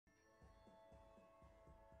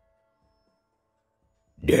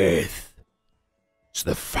Death. It's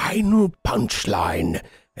the final punchline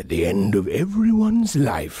at the end of everyone's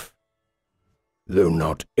life. Though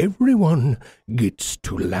not everyone gets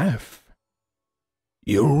to laugh.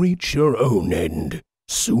 You'll reach your own end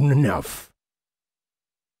soon enough.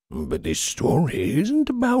 But this story isn't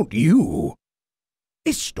about you.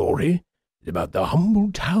 This story is about the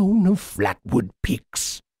humble town of Flatwood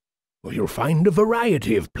Peaks, where you'll find a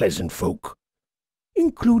variety of pleasant folk,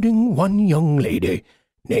 including one young lady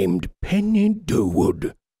named Penny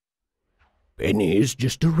Durwood. Penny is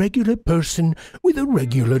just a regular person with a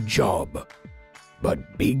regular job,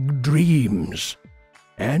 but big dreams,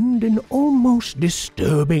 and an almost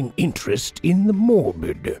disturbing interest in the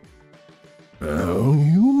morbid. Now,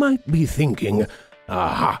 you might be thinking,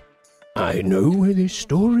 aha, I know where this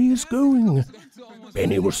story is going.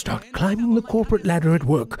 Penny will start climbing the corporate ladder at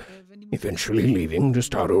work, eventually leaving to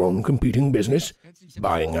start her own competing business,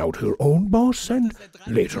 buying out her old boss, and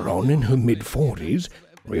later on in her mid-40s,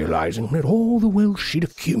 realizing that all the wealth she'd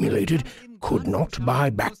accumulated could not buy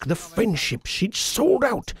back the friendships she'd sold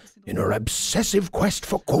out in her obsessive quest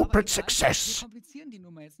for corporate success.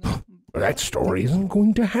 That story isn't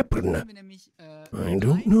going to happen. I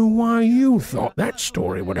don't know why you thought that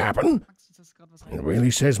story would happen. It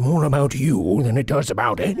really says more about you than it does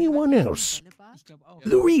about anyone else.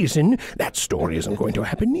 The reason that story isn't going to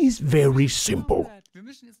happen is very simple.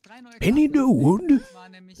 Penny Durwood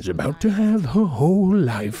is about to have her whole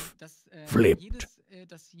life flipped.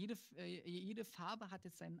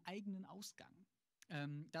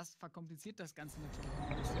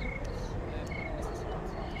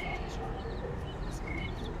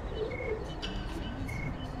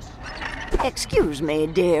 Excuse me,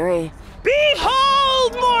 dearie.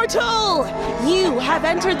 Behold, mortal! You have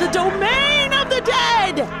entered the domain of the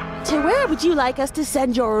dead! To where would you like us to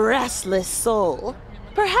send your restless soul?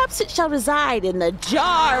 Perhaps it shall reside in the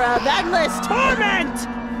jar of endless torment!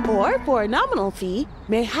 Or, for a nominal fee,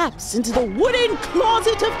 mayhaps into the wooden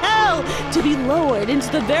closet of hell, to be lowered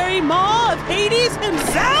into the very maw of Hades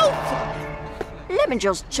himself! Let me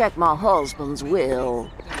just check my husband's will.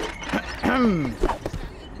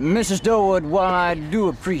 Mrs. Durwood, while I do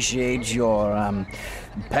appreciate your,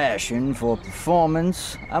 passion for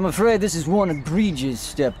performance, I'm afraid this is one egregious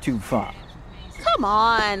step too far. Come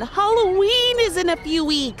on, Halloween is in a few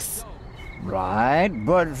weeks. Right,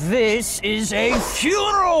 but this is a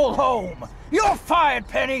funeral home! You're fired,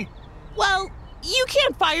 Penny! Well, you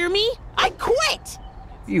can't fire me. I quit!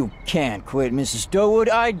 You can't quit, Mrs. Durwood.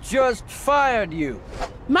 I just fired you.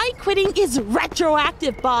 My quitting is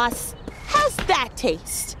retroactive, boss. How's that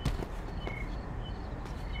taste?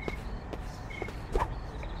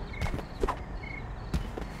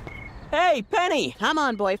 Hey, Penny! Come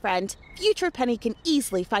on, boyfriend. Future Penny can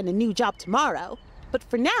easily find a new job tomorrow. But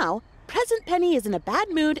for now, present Penny is in a bad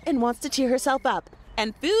mood and wants to cheer herself up.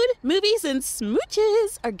 And food, movies, and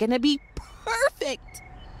smooches are gonna be perfect.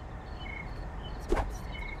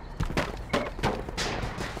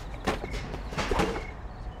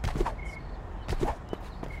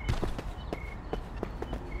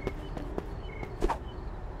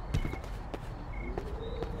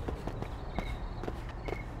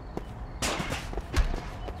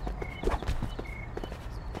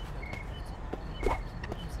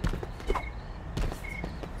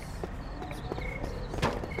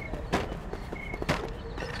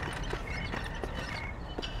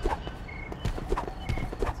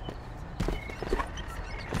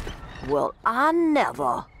 Well, I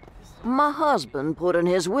never. My husband put in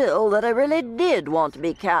his will that I really did want to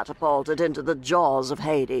be catapulted into the jaws of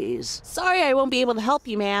Hades. Sorry I won't be able to help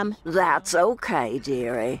you, ma'am. That's okay,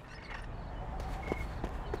 dearie.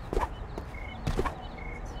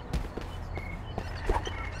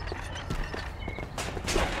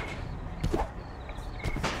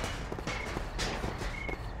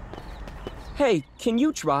 Hey, can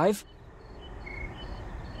you drive?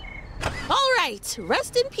 All right,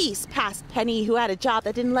 rest in peace, past Penny who had a job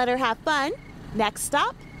that didn't let her have fun. Next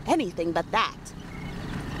stop, anything but that.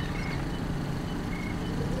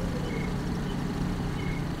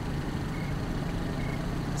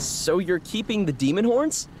 So you're keeping the demon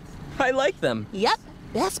horns? I like them. Yep,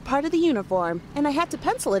 best part of the uniform, and I had to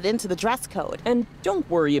pencil it into the dress code. And don't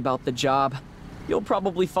worry about the job. You'll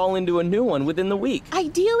probably fall into a new one within the week.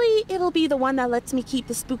 Ideally, it'll be the one that lets me keep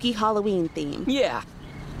the spooky Halloween theme. Yeah.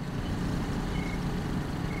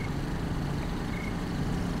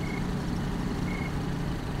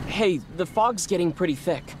 Hey, the fog's getting pretty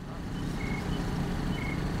thick.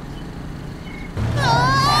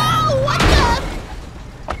 Oh, what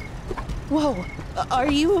the? Whoa,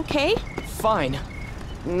 are you okay? Fine.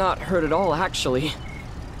 Not hurt at all, actually.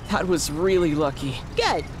 That was really lucky.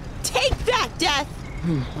 Good. Take that, Death!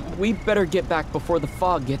 We better get back before the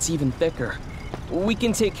fog gets even thicker. We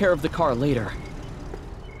can take care of the car later.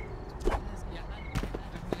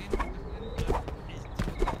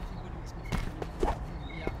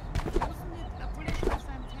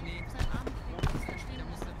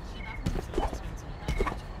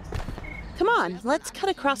 Come on, let's cut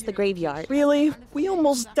across the graveyard. Really? We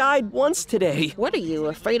almost died once today. What are you,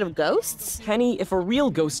 afraid of ghosts? Henny, if a real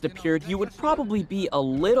ghost appeared, you would probably be a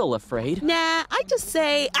little afraid. Nah, I just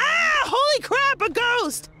say, ah, holy crap, a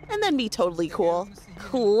ghost! And then be totally cool.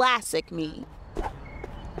 Classic me.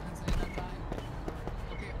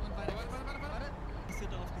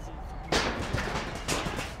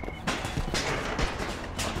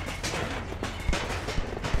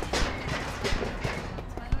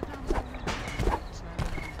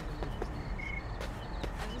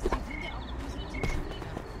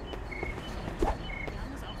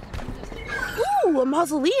 Ooh, a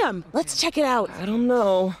mausoleum. Let's check it out. I don't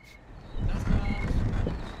know.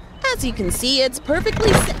 As you can see, it's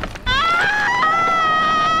perfectly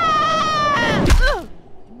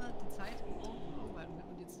Immer die Zeit im Auge, weil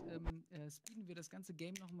und jetzt speeden wir das ganze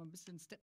Game noch mal ein bisschen Step